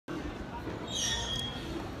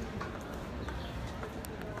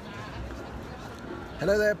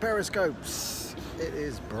Hello there, Periscopes. It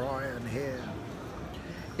is Brian here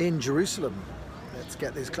in Jerusalem. Let's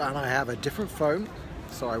get this clear. And I have a different phone,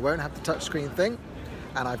 so I won't have the touchscreen thing.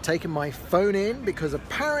 And I've taken my phone in because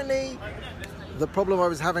apparently the problem I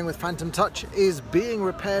was having with Phantom Touch is being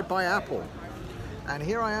repaired by Apple. And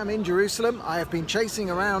here I am in Jerusalem. I have been chasing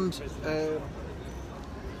around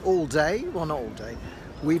all day. Well, not all day.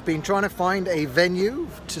 We've been trying to find a venue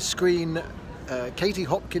to screen Katie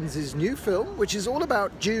Hopkins' new film, which is all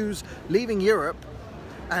about Jews leaving Europe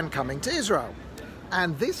and coming to Israel.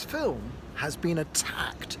 And this film has been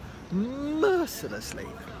attacked mercilessly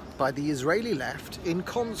by the Israeli left in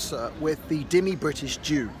concert with the Dhimmi British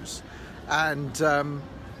Jews. And the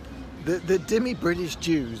Dhimmi British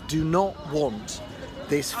Jews do not want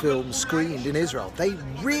this film screened in Israel. They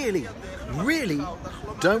really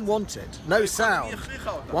don't want it. No sound.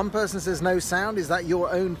 One person says no sound. Is that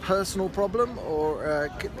your own personal problem,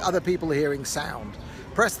 or other people hearing sound?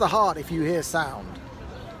 Press the heart if you hear sound.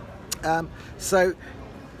 So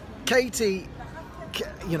Katie,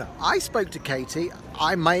 you know, I spoke to Katie.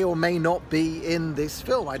 I may or may not be in this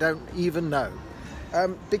film. I don't even know,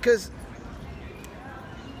 because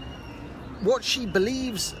what she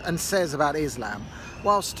believes and says about Islam,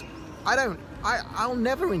 whilst I'll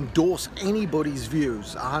never endorse anybody's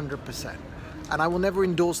views 100%, and I will never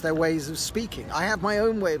endorse their ways of speaking. I have my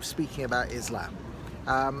own way of speaking about Islam.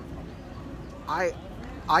 I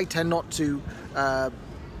tend not to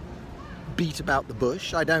beat about the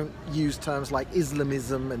bush. I don't use terms like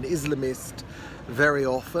Islamism and Islamist very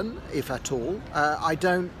often, if at all.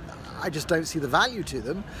 I just don't see the value to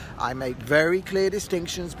them. I make very clear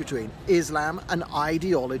distinctions between Islam and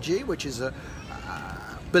ideology, which is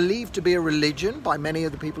believed to be a religion by many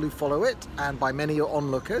of the people who follow it and by many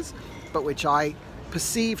onlookers, but which I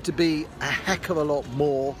perceive to be a heck of a lot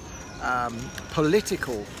more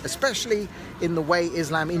political, especially in the way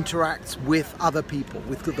Islam interacts with other people,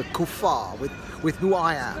 with the kuffar, with who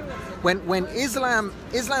I am. When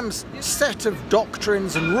Islam's set of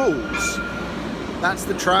doctrines and rules, that's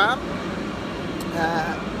the tram.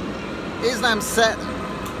 Islam's set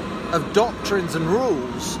of doctrines and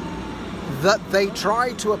rules that they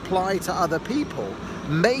try to apply to other people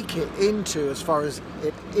make it into, as far as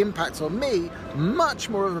it impacts on me, much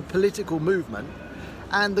more of a political movement.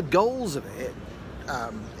 And the goals of it,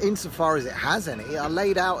 insofar as it has any, are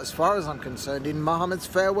laid out, as far as I'm concerned, in Muhammad's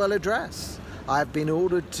farewell address. I have been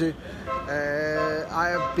ordered to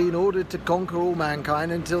conquer all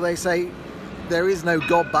mankind until they say there is no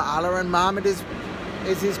God but Allah and Muhammad is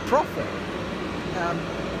his prophet.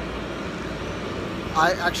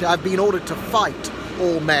 I've been ordered to fight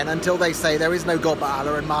all men until they say there is no God but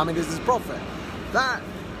Allah and Muhammad is his prophet. That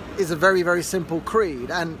is a very, very simple creed.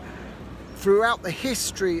 And throughout the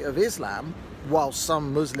history of Islam, while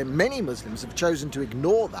many Muslims have chosen to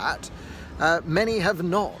ignore that, many have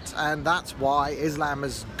not. And that's why Islam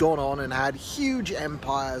has gone on and had huge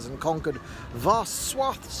empires and conquered vast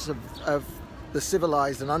swaths of the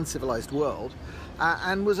civilized and uncivilized world,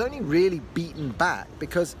 and was only really beaten back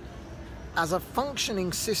because as a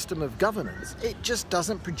functioning system of governance, it just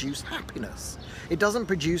doesn't produce happiness. It doesn't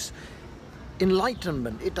produce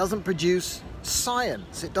enlightenment. It doesn't produce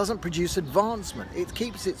science. It doesn't produce advancement. It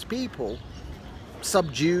keeps its people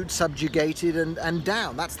subdued, subjugated, and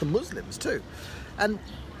down. That's the Muslims too. And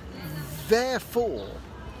therefore,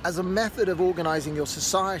 as a method of organizing your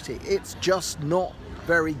society, it's just not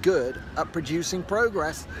very good at producing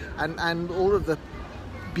progress and all of the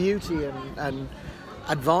beauty and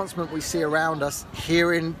advancement we see around us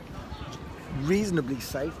here in reasonably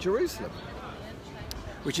safe Jerusalem,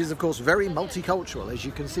 which is of course very multicultural, as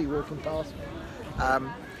you can see walking past me.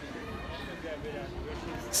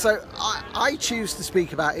 So I choose to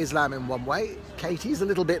speak about Islam in one way. Katie's a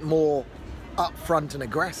little bit more upfront and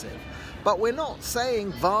aggressive, but we're not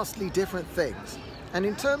saying vastly different things. And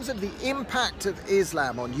in terms of the impact of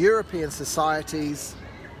Islam on European societies,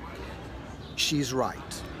 she's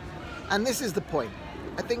right. And this is the point.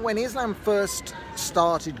 I think when Islam first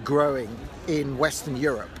started growing in Western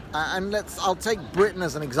Europe, and I'll take Britain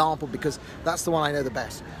as an example because that's the one I know the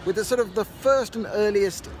best, with the sort of the first and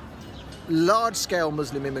earliest large-scale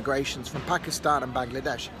Muslim immigrations from Pakistan and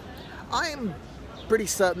Bangladesh, I am pretty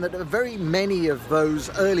certain that very many of those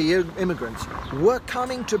early immigrants were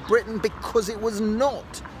coming to Britain because it was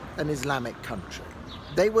not an Islamic country.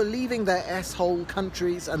 They were leaving their S-hole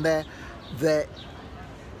countries and their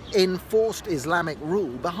enforced Islamic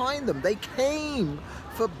rule behind them. They came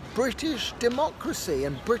for British democracy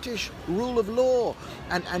and British rule of law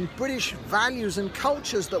and British values and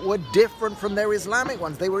cultures that were different from their Islamic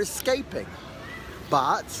ones. They were escaping.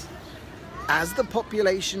 But as the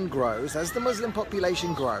population grows, as the Muslim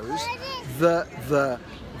population grows, the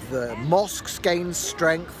mosques gain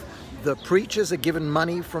strength. The preachers are given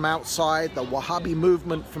money from outside. The Wahhabi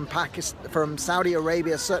movement from Pakistan, from Saudi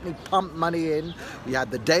Arabia, certainly pumped money in. We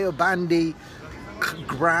had the Deobandi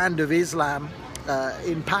brand of Islam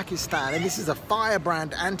in Pakistan, and this is a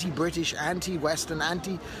firebrand, anti-British, anti-Western,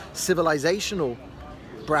 anti-civilizational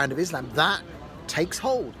brand of Islam that takes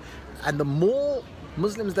hold. And the more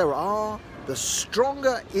Muslims there are, the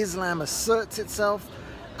stronger Islam asserts itself.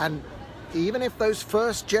 And even if those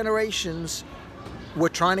first generations were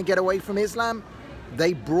trying to get away from Islam,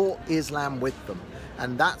 they brought Islam with them.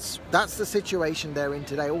 And that's the situation they're in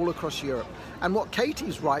today all across Europe. And what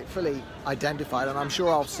Katie's rightfully identified, and I'm sure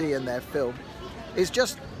I'll see in their film, is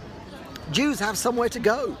just Jews have somewhere to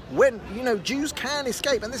go. When, you know, Jews can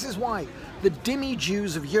escape. And this is why the dhimmi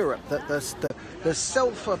Jews of Europe, the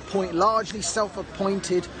largely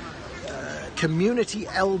self-appointed community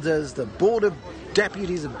elders, the board of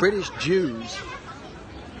deputies of British Jews,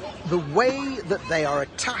 the way that they are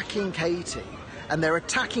attacking Katie, and they're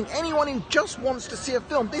attacking anyone who just wants to see a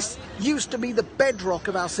film. This used to be the bedrock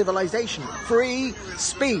of our civilization. Free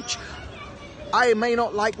speech. I may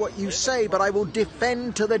not like what you say, but I will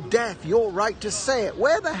defend to the death your right to say it.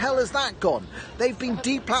 Where the hell has that gone? They've been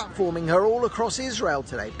deplatforming her all across Israel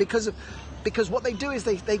today because what they do is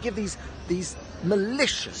they give these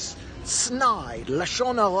malicious, snide,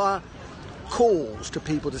 lashon hara calls to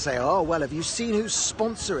people to say, oh, well, have you seen who's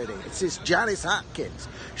sponsoring it? It's this Katie Hopkins.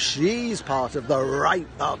 She's part of the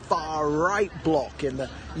far right bloc in the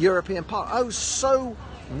European Parliament. Oh, so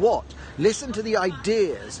what? Listen to the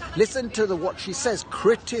ideas. Listen to what she says.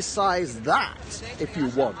 Criticize that if you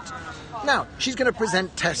want. Now, she's going to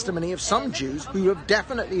present testimony of some Jews who have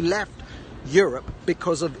definitely left Europe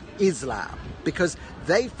because of Islam, because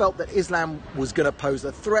they felt that Islam was going to pose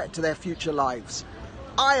a threat to their future lives.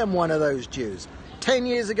 I am one of those Jews. 10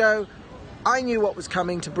 years ago, I knew what was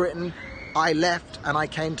coming to Britain. I left and I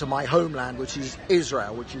came to my homeland, which is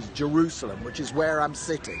Israel, which is Jerusalem, which is where I'm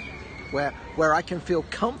sitting, where I can feel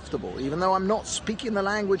comfortable, even though I'm not speaking the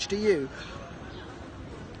language to you.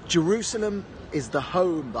 Jerusalem is the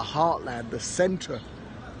home, the heartland, the center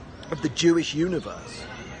of the Jewish universe.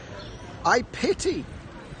 I pity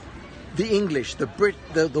the English, the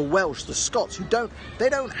Welsh, the Scots,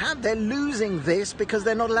 they're losing this because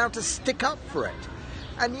they're not allowed to stick up for it.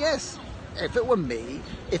 And yes, if it were me,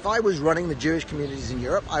 if I was running the Jewish communities in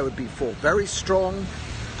Europe, I would be for very strong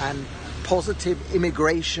and positive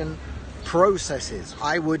immigration processes.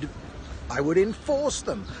 I would enforce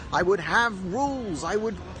them. I would have rules. I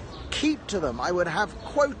would keep to them. I would have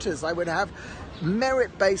quotas. I would have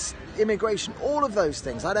merit-based immigration, all of those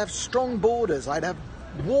things. I'd have strong borders. I'd have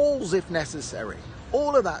walls if necessary,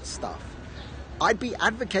 all of that stuff. I'd be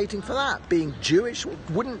advocating for that. Being Jewish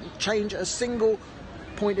wouldn't change a single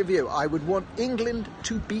point of view. I would want England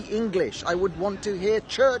to be English. I would want to hear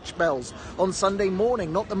church bells on Sunday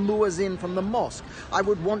morning, not the muezzin from the mosque. I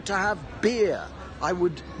would want to have beer. I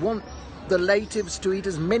would want the natives to eat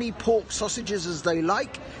as many pork sausages as they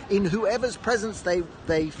like in whoever's presence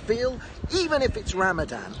they feel, even if it's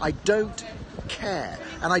Ramadan. I don't care.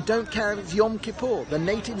 And I don't care if it's Yom Kippur. The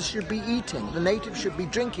natives should be eating. The natives should be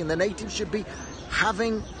drinking. The natives should be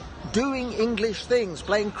doing English things,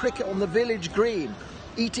 playing cricket on the village green,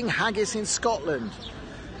 eating haggis in Scotland,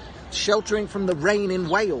 sheltering from the rain in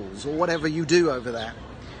Wales, or whatever you do over there.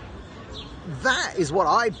 That is what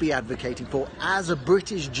I'd be advocating for as a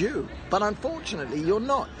British Jew. But unfortunately, you're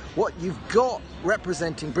not. What you've got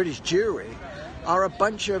representing British Jewry are a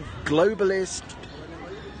bunch of globalists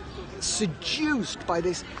seduced by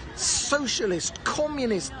this socialist,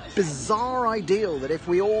 communist, bizarre ideal that if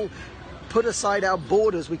we all put aside our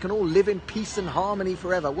borders, we can all live in peace and harmony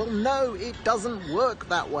forever. Well, no, it doesn't work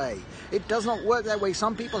that way. It does not work that way.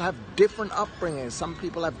 Some people have different upbringings. Some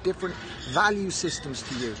people have different value systems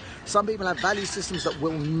to you. Some people have value systems that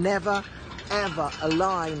will never, ever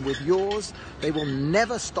align with yours. They will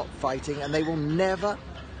never stop fighting, and they will never,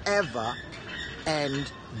 ever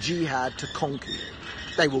end jihad to conquer you.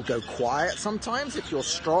 They will go quiet sometimes if you're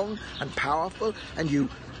strong and powerful and you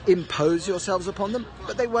impose yourselves upon them,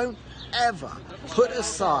 but they won't ever put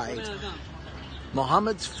aside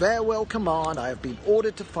Muhammad's farewell command, I have been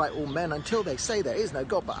ordered to fight all men until they say there is no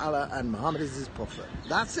God but Allah and Muhammad is his prophet.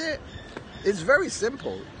 That's it. It's very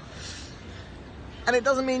simple. And it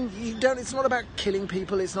doesn't mean it's not about killing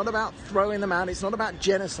people, it's not about throwing them out, it's not about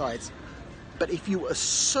genocides. But if you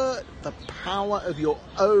assert the power of your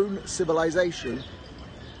own civilization,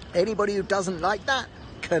 anybody who doesn't like that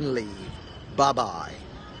can leave. Bye-bye.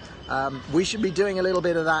 We should be doing a little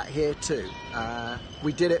bit of that here too.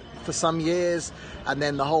 We did it for some years, and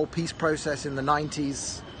then the whole peace process in the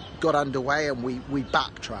 90s got underway and we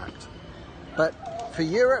backtracked. But for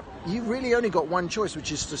Europe, you've really only got one choice,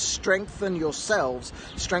 which is to strengthen yourselves,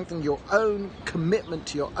 strengthen your own commitment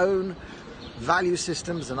to your own value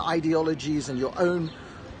systems and ideologies and your own,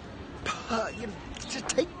 to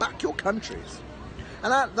take back your countries.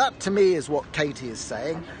 And that to me is what Katie is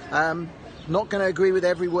saying. Not going to agree with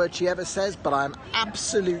every word she ever says, but I'm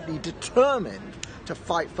absolutely determined to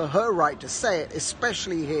fight for her right to say it,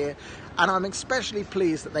 especially here. And I'm especially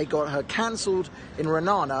pleased that they got her cancelled in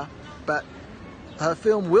Renana, but her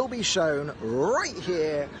film will be shown right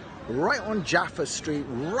here, right on Jaffa Street,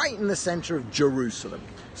 right in the centre of Jerusalem.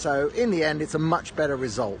 So in the end, it's a much better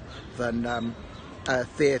result than a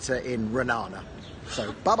theatre in Renana.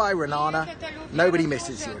 So bye-bye Renana, nobody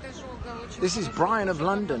misses you. This is Brian of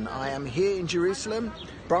London. I am here in Jerusalem.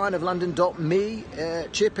 brianoflondon.me,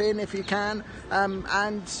 chip in if you can,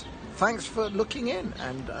 and thanks for looking in,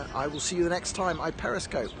 and I will see you the next time I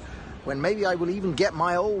Periscope, when maybe I will even get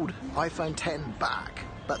my old iPhone 10 back.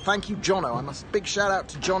 But thank you, Jono. I must big shout out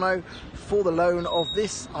to Jono for the loan of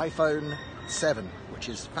this iPhone 7, which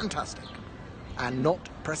is fantastic, and not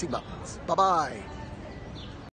pressing buttons. Bye-bye.